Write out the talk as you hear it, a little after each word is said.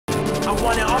I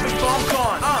want it all before I'm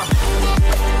gone.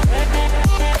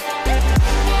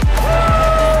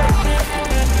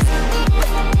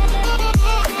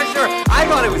 For sure, I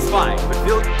thought it was fine, but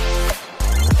Bill.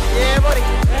 Yeah, buddy.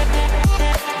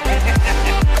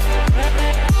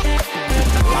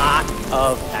 A lot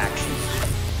of action.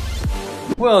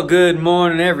 Well, good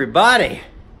morning, everybody.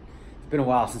 It's been a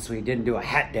while since we didn't do a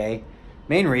hat day.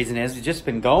 Main reason is we've just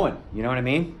been going, you know what I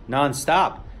mean?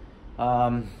 Non-stop.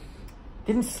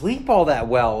 Didn't sleep all that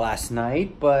well last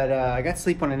night, but I got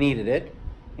sleep when I needed it.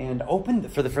 And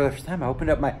opened, for the first time, I opened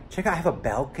up my, check out, I have a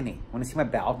balcony. Want to see my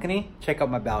balcony? Check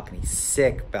out my balcony,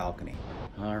 sick balcony.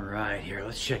 All right, here,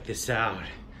 let's check this out.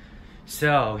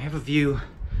 So, we have a view,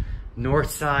 north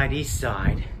side, east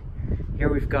side. Here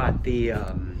we've got the,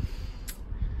 I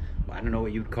don't know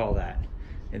what you'd call that.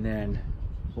 And then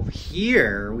over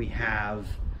here we have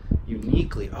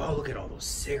uniquely, oh, look at all those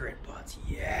cigarette butts.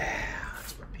 Yeah,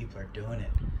 that's where people are doing it.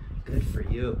 Good for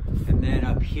you. And then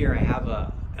up here I have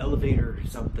a elevator or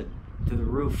something to the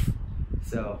roof.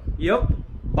 So, yep,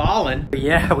 ballin'.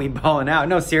 Yeah, we ballin' out.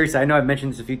 No, seriously, I know I've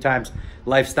mentioned this a few times,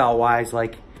 lifestyle-wise,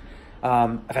 like,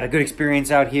 I've had a good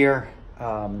experience out here,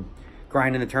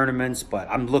 grinding the tournaments, but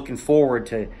I'm looking forward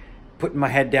to putting my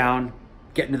head down,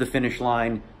 getting to the finish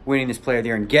line, winning this player of the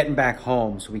year, and getting back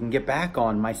home so we can get back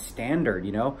on my standard,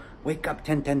 you know? Wake up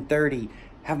 10:30,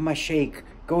 have my shake,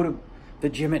 go to the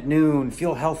gym at noon,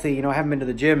 feel healthy. You know, I haven't been to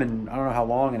the gym in I don't know how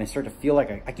long, and I start to feel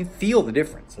like I can feel the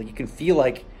difference. Like you can feel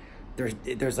like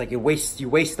there's like you waste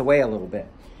away a little bit.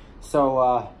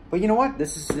 So, but you know what?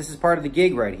 This is part of the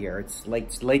gig right here. It's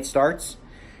late starts,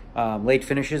 late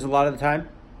finishes a lot of the time,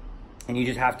 and you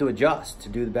just have to adjust to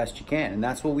do the best you can, and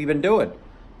that's what we've been doing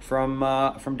from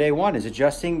day one, is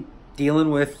adjusting,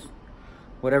 dealing with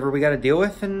whatever we got to deal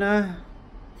with, and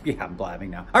yeah, I'm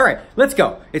blabbing now. All right, let's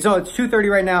go. It's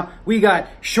 2:30 right now. We got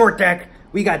short deck.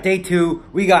 We got day two.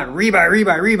 We got rebuy,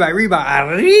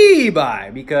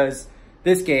 because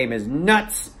this game is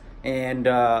nuts. And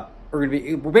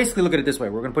we're basically looking at it this way.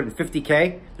 We're gonna put in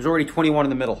 50K. There's already 21 in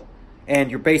the middle,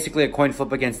 and you're basically a coin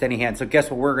flip against any hand. So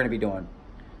guess what we're gonna be doing?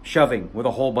 Shoving with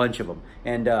a whole bunch of them,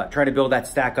 and trying to build that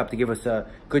stack up to give us a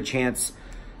good chance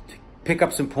to pick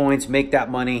up some points, make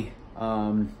that money.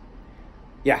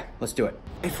 Yeah, let's do it.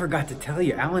 I forgot to tell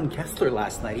you, Alan Kessler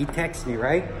last night, he texted me,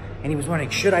 right? And he was wondering,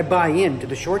 should I buy into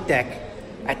the short deck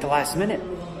at the last minute?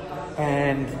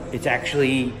 And it's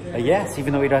actually a yes,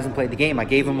 even though he doesn't play the game. I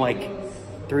gave him like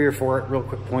 3 or 4 real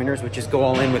quick pointers, which is go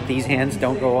all in with these hands,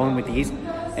 don't go all in with these.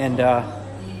 And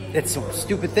it's a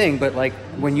stupid thing, but like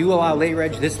when you allow late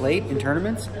reg this late in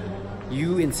tournaments,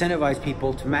 you incentivize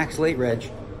people to max late reg,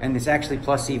 and it's actually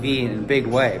plus EV in a big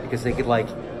way, because they could like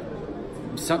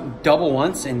double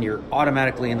once and you're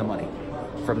automatically in the money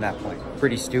from that point.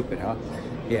 Pretty stupid, huh?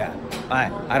 Yeah,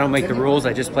 I don't make the rules,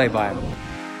 I just play by them.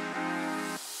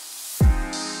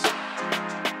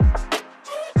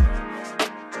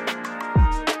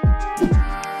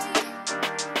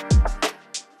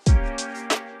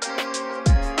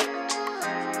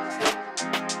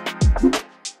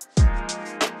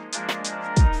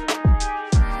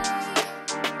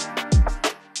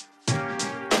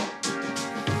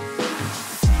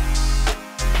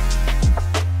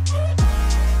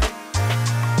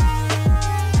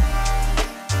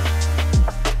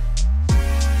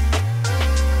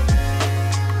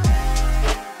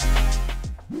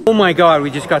 Oh my God, we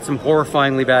just got some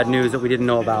horrifyingly bad news that we didn't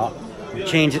know about.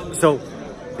 Change it, so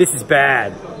this is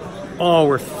bad. Oh,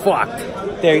 we're fucked.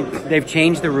 They've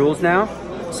changed the rules now.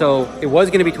 So it was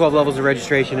gonna be 12 levels of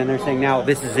registration, and they're saying now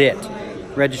this is it.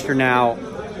 Register now.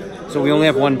 So we only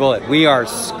have 1 bullet. We are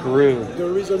screwed. The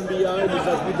reason behind is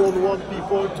that we don't want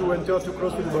people to enter too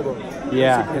close to the bubble.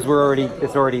 Yeah, because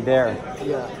it's already there.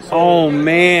 Yeah. So oh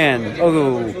man.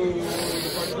 Oh.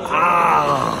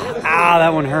 Ah,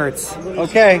 that one hurts.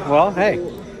 Okay, well, hey,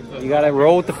 you gotta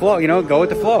roll with the flow, you know, go with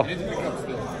the flow.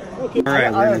 okay. All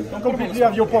right, I completely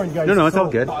have your point, guys. No, it's all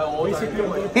good. All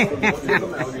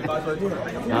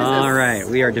right,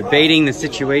 we are debating the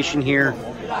situation here,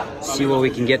 see what we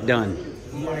can get done.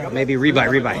 Maybe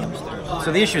rebuy.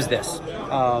 So the issue is this.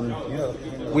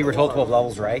 We were told 12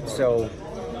 levels, right? So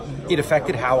it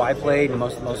affected how I played and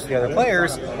most of the other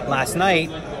players. Last night,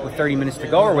 with 30 minutes to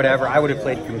go or whatever, I would have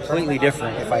played completely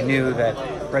different if I knew that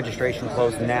registration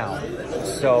closed now.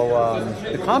 So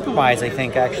the compromise, I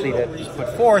think, actually, that was put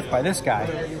forth by this guy,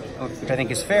 which I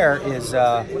think is fair, is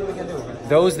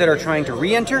those that are trying to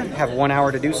re-enter have 1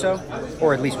 hour to do so,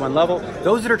 or at least 1 level.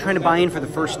 Those that are trying to buy in for the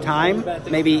first time,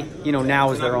 maybe, you know,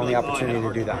 now is their only opportunity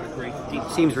to do that.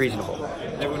 Seems reasonable.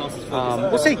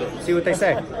 We'll see what they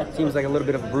say. Seems like a little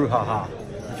bit of a brouhaha.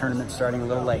 The tournament's starting a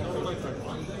little late.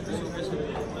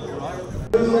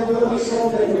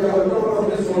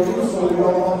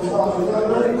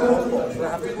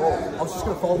 was just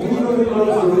gonna fall.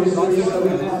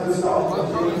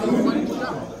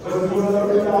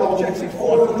 Check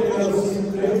 6-4.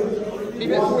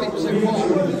 Maybe at 40% fall.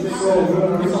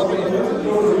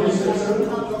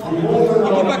 You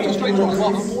go back to straight throw.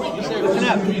 Well, 40%. Listen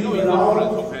up.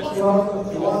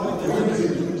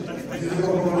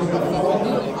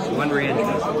 One re-entry.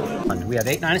 We have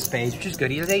 8-9 of spades, which is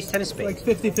good. He has ace-10 of spades.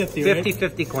 Like 50-50, right?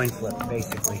 50-50 coin flip,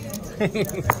 basically.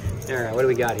 All right, what do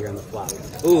we got here on the flop?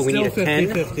 Ooh, we need a 10.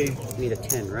 50-50. We need a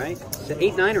 10, right? Is it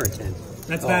 8-9 or a 10?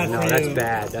 That's bad no, for that's you.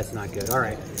 bad. That's not good. All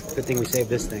right. Good thing we saved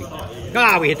this thing.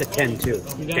 Ah, we hit the 10 too.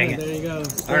 Dang it. There you go.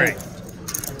 All right.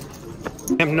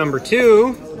 Attempt number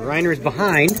 2. Reiner's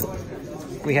behind.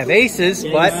 We have aces,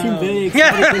 but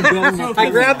yeah, I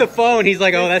grabbed the phone. He's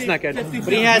like, "Oh, that's not good."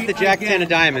 But he has the Jack-10 of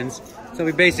diamonds, so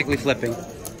we're basically flipping.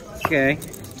 Okay,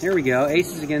 here we go.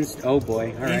 Aces against. Oh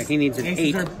boy. All right, he needs an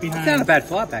 8. It's not a bad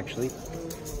flop actually.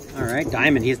 All right,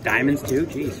 diamond. He has diamonds too.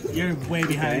 Jeez. You're way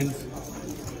behind.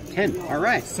 10. All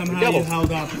right. Somehow you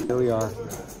held up. Here we are.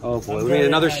 Oh boy, we need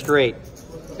another straight,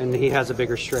 and he has a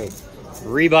bigger straight.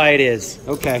 Rebuy it is.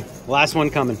 Okay, last one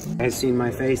coming. I've seen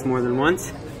my face more than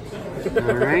once.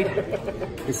 All right.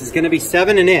 This is going to be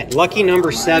 7 and it. Lucky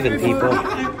number 7, people.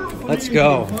 Let's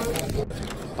go.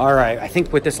 All right. I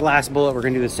think with this last bullet, we're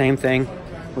going to do the same thing,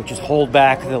 which is hold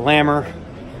back the lammer,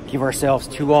 give ourselves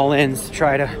 2 all-ins to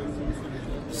try to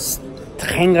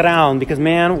hang around. Because,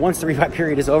 man, once the rebuy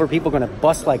period is over, people are going to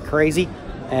bust like crazy,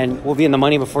 and we'll be in the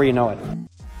money before you know it.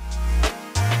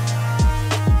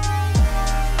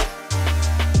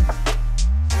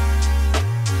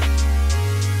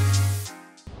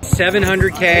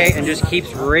 700K and just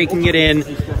keeps raking it in.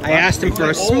 I asked him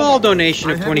for a small donation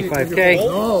of 25K.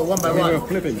 Oh, one by one.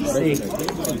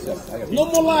 No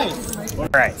more life. All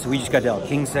right, so we just got dealt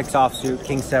King 6 offsuit,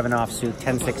 King 7 offsuit,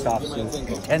 10 6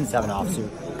 offsuit, 10 7 offsuit,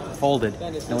 folded.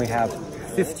 Then we have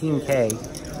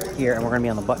 15K here, and we're gonna be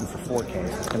on the button for 4K.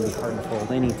 So it's gonna be hard to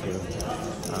fold any two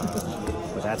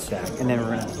with that stack. And then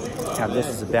we're gonna have this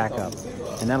as a backup,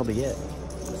 and that'll be it.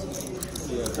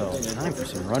 So time for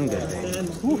some run good, baby.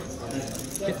 Whew.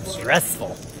 Getting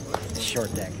stressful.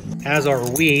 Short deck. As are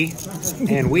we,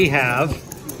 and we have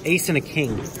ace and a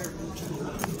king.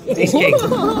 Ace king.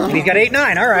 And he's got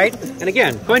 8-9, all right. And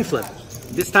again, coin flip.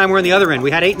 This time we're on the other end.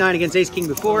 We had 8-9 against ace king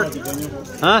before.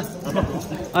 Huh?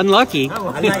 Unlucky.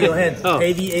 Oh.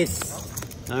 Heavy ace.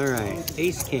 All right.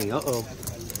 Ace king. Uh-oh.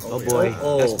 Oh boy.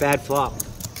 That's bad flop.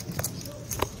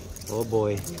 Oh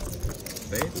boy.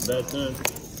 Bad time.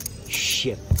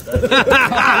 Shit.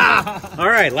 All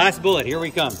right, last bullet. Here we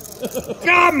come.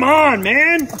 Come on,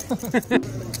 man.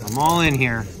 I'm all in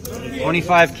here.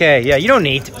 25K. Yeah, you don't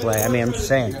need to play. I mean, I'm just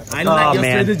saying. I like your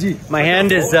strategy. My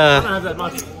hand is, I don't have that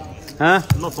much. huh?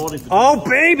 I'm not folding. Oh,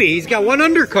 baby. He's got 1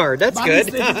 undercard. That's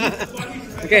good.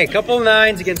 Okay, a couple of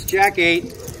 9s against Jack 8.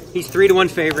 He's 3-1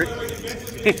 favorite.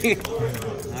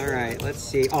 All right, let's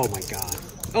see. Oh, my God.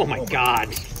 Oh, my God.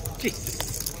 Jesus.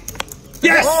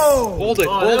 Yes! Whoa. Hold it,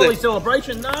 hold early it.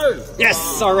 celebration, no.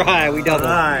 Yes, all right, we doubled.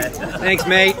 All right. Thanks,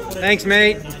 mate. Thanks,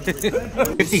 mate.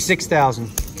 56,000. I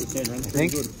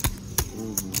think.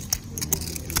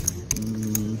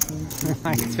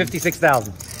 It's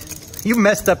 56,000. You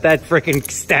messed up that freaking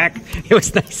stack. It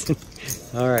was nice.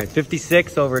 All right,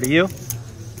 56 over to you.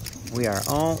 We are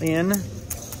all in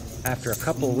after a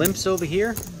couple limps over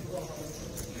here.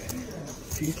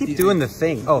 You keep doing the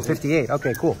thing. Oh, 58.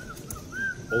 Okay, cool.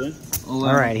 All in?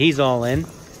 All right, he's all in.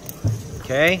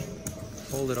 Okay,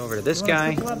 hold it over to this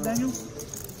guy.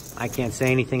 I can't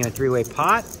say anything in a 3-way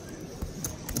pot.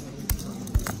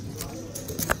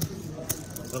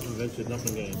 Nothing ventured,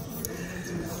 nothing gained.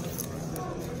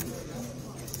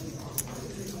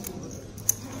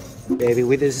 Baby,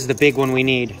 this is the big one we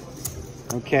need.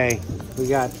 Okay, we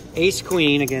got ace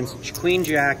queen against queen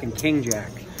jack and king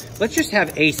jack. Let's just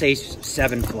have ace ace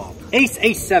 7 flop. Ace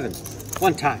ace 7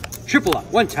 one time. Triple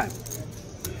up one time.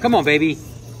 Come on, baby.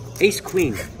 Ace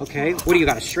queen. Okay, what do you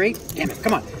got? A straight? Damn it,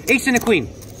 come on. Ace and a queen.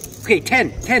 Okay,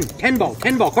 10 ball,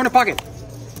 corner pocket.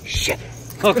 Shit.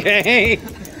 Okay.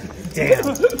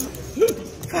 Damn.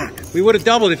 Fuck. We would have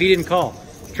doubled if he didn't call.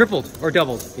 Tripled or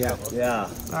doubled. Yeah. Yeah.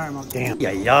 All right, Mom. Damn.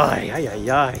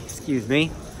 Yay. Excuse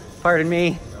me. Pardon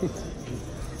me.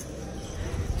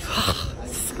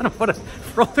 Son of what a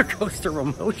roller coaster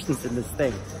of emotions in this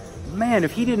thing. Man,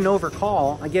 if he didn't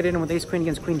overcall, I get in with ace queen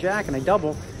against queen jack and I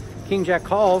double. King jack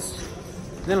calls.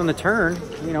 Then on the turn,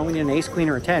 you know, we need an ace queen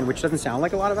or a 10, which doesn't sound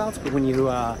like a lot of outs, but when you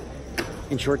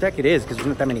in short deck it is, because there's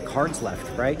not that many cards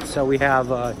left, right? So we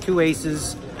have 2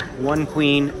 aces, 1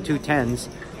 queen, 2 10s,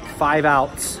 5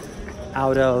 outs,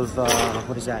 out of,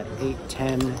 what is that, 8,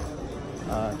 10,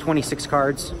 26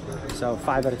 cards. So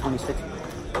 5 out of 26.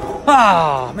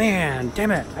 Oh, man,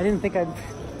 damn it. I didn't think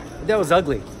that was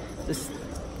ugly. Just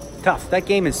tough. That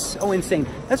game is so insane.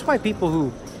 That's why people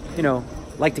who, you know,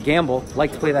 like to gamble,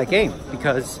 like to play that game,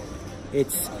 because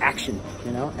it's action,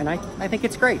 you know, and I think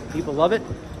it's great. People love it.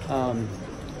 A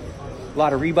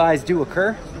lot of rebuys do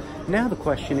occur. Now the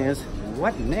question is,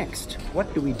 what next?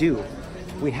 What do we do?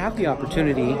 We have the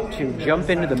opportunity to jump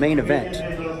into the main event,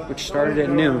 which started at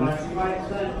noon,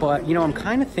 but, you know, I'm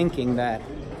kind of thinking that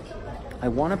I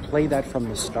want to play that from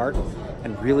the start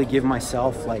and really give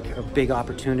myself like a big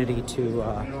opportunity to,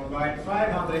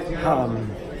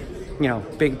 you know,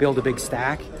 build a big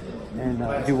stack and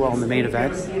do well in the main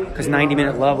event, because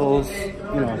 90-minute levels,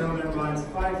 you know,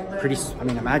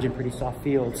 imagine pretty soft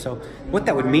field. So what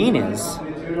that would mean is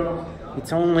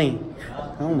it's only,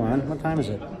 hold on, what time is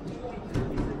it?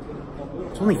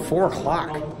 It's only 4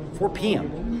 o'clock, 4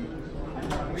 p.m.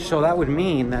 So that would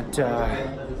mean that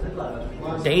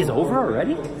day's over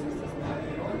already?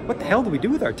 What the hell do we do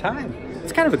with our time?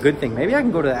 It's kind of a good thing. Maybe I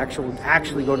can go to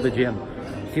actually go to the gym,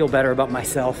 feel better about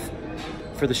myself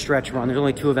for the stretch run. There's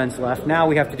only 2 events left. Now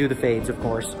we have to do the fades, of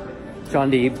course.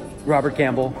 Sean Deeb, Robert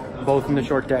Campbell, both in the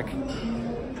short deck.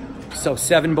 So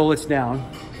 7 bullets down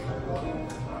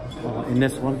in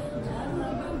this one.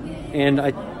 And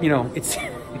you know, it's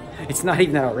it's not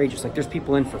even that outrageous. Like, there's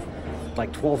people in for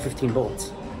like 12, 15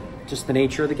 bullets. Just the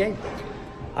nature of the game.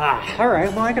 All right,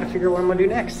 well, I gotta figure out what I'm gonna do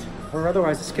next, or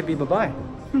otherwise this could be bye-bye.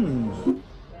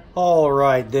 All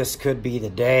right, this could be the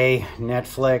day.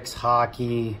 Netflix,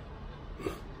 hockey,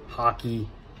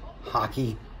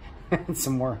 and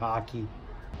some more hockey.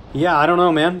 Yeah, I don't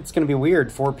know, man. It's gonna be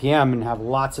weird, 4 p.m. and have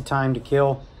lots of time to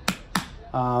kill.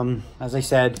 As I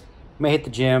said, may hit the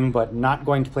gym, but not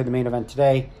going to play the main event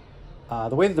today.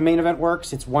 The way that the main event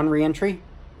works, it's 1 re-entry,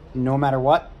 no matter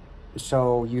what.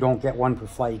 So you don't get 1 per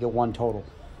flight, you get 1 total.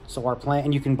 So our plan,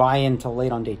 and you can buy in till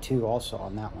late on day 2 also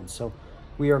on that one. So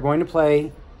we are going to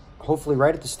play, hopefully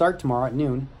right at the start tomorrow at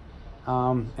noon,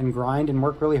 and grind and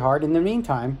work really hard. In the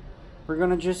meantime, we're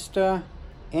going to just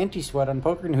anti-sweat on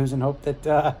Poker News and hope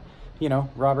that, you know,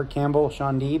 Robert Campbell,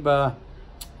 Sean Deeb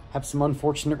have some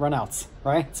unfortunate runouts,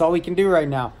 right? That's all we can do right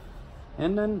now.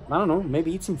 And then, I don't know,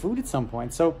 maybe eat some food at some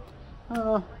point. So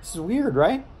this is weird,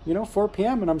 right? You know, 4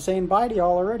 p.m. and I'm saying bye to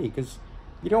y'all already, because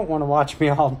you don't want to watch me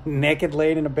all naked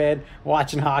laying in a bed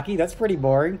watching hockey. That's pretty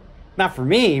boring. Not for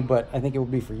me, but I think it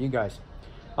would be for you guys.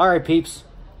 All right, peeps.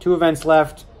 2 events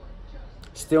left.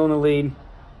 Still in the lead.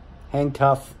 Hang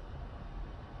tough.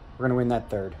 We're going to win that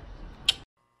 3rd.